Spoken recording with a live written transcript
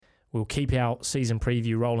We'll keep our season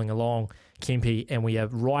preview rolling along, Kempe, and we are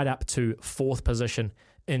right up to 4th position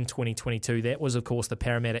in 2022. That was, of course, the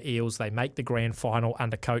Parramatta Eels. They make the grand final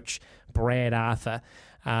under coach Brad Arthur.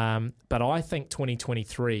 But I think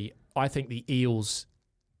 2023, I think the Eels,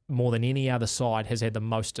 more than any other side, has had the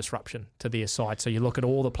most disruption to their side. So you look at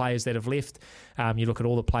all the players that have left, you look at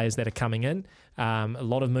all the players that are coming in, a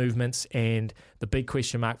lot of movements, and the big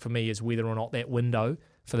question mark for me is whether or not that window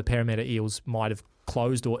for the Parramatta Eels might have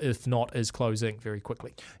closed, or if not, is closing very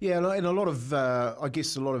quickly. Yeah, and a lot of, I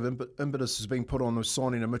guess a lot of impetus has been put on the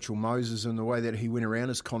signing of Mitchell Moses and the way that he went around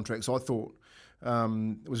his contracts. I thought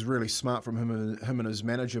it was really smart from him and his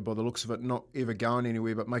manager, by the looks of it, not ever going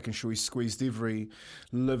anywhere, but making sure he squeezed every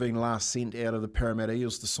living last cent out of the Parramatta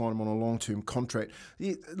Eels to sign him on a long-term contract.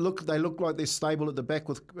 Yeah, they look like they're stable at the back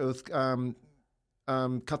with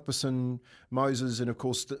Cuthbertson, Moses, and of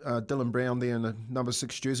course Dylan Brown there in the number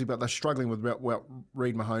 6 jersey, but they're struggling with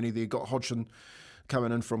Reid Mahoney. They've got Hodgson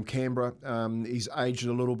coming in from Canberra. He's aged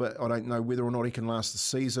a little bit. I don't know whether or not he can last the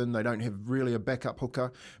season. They don't have really a backup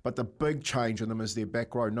hooker, but the big change in them is their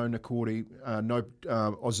back row. No Nakori, no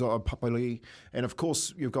Ozoa Papali, and of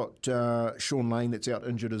course you've got Sean Lane that's out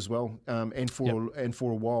injured as well, and for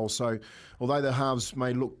a while. So although the halves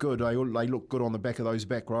may look good, they look good on the back of those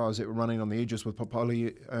back rows that were running on the edges with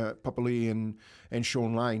Papali and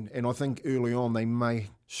Sean Lane. And I think early on they may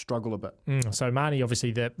struggle a bit. So Marnie,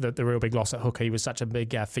 obviously the real big loss at hooker. He was such a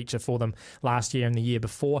big feature for them last year and the year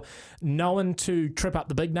before. Known to trip up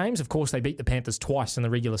the big names. Of course, they beat the Panthers twice in the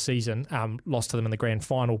regular season, lost to them in the grand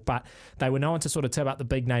final, but they were known to sort of tip up the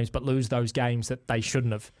big names but lose those games that they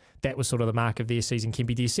shouldn't have. That was sort of the mark of their season.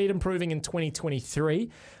 Kempe, do you see it improving in 2023?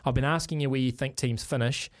 I've been asking you where you think teams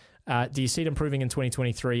finish. Do you see it improving in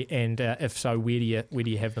 2023? And if so, where do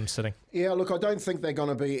you have them sitting? Yeah, look, I don't think they're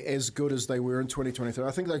going to be as good as they were in 2023.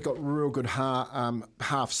 I think they've got real good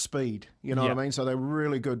half speed. You know what I mean? So they're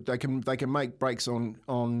really good. They can make breaks on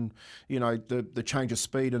the change of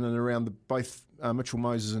speed in and around both Mitchell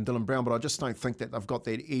Moses and Dylan Brown, but I just don't think that they've got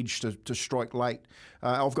that edge to strike late.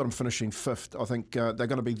 I've got them finishing 5th. I think they're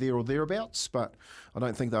going to be there or thereabouts, but I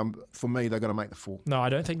don't think they're going to make the 4. No, I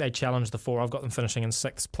don't think they challenge the 4. I've got them finishing in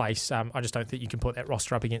 6th place. I just don't think you can put that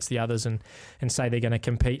roster up against the others and say they're going to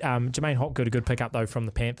compete. Jermaine Hopgood, a good pickup though from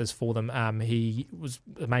the Panthers for them. He was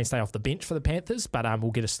a mainstay off the bench for the Panthers, but will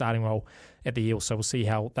get a starting role at the Eels, so we'll see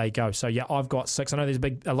how they go. So yeah, I've got 6. I know there's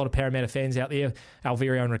a lot of Parramatta fans out there. Our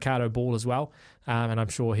very own Ricardo Ball as well, and I'm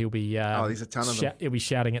sure he'll be. There's a ton of them. He'll be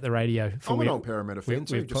shouting at the radio. I'm an old Parramatta fan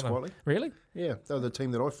too, just quietly. Really? Yeah, they're the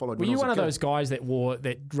team that I followed. Were you one of those guys that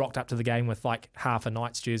rocked up to the game with like half a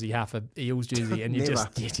Knights jersey, half a Eels jersey, and you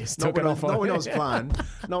just took it off? Not when I was playing.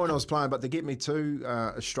 Not when I was playing, but to get me to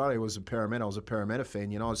Australia was a Parramatta. I was a Parramatta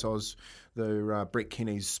fan, so I was the Brett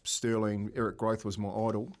Kenny's, Sterling, Eric Groth was my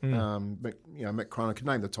idol. Mick Cronin, could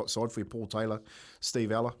name the top side for you, Paul Taylor,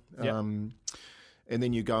 Steve Aller. And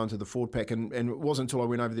then you go into the forward pack, and it wasn't until I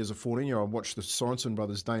went over there as a 14-year-old, I watched the Sorensen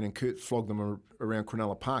brothers, Dane and Kurt, flog them around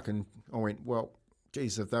Cronulla Park, and I went, well,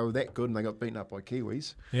 geez, if they were that good and they got beaten up by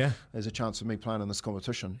Kiwis, there's a chance of me playing in this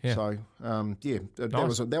competition. Yeah. So, nice.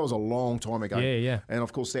 that was a long time ago. Yeah. And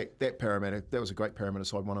of course, that Parramatta, that was a great Parramatta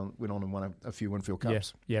side, went on and won a few Winfield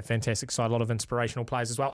Cups. Yeah, fantastic side, a lot of inspirational players as well.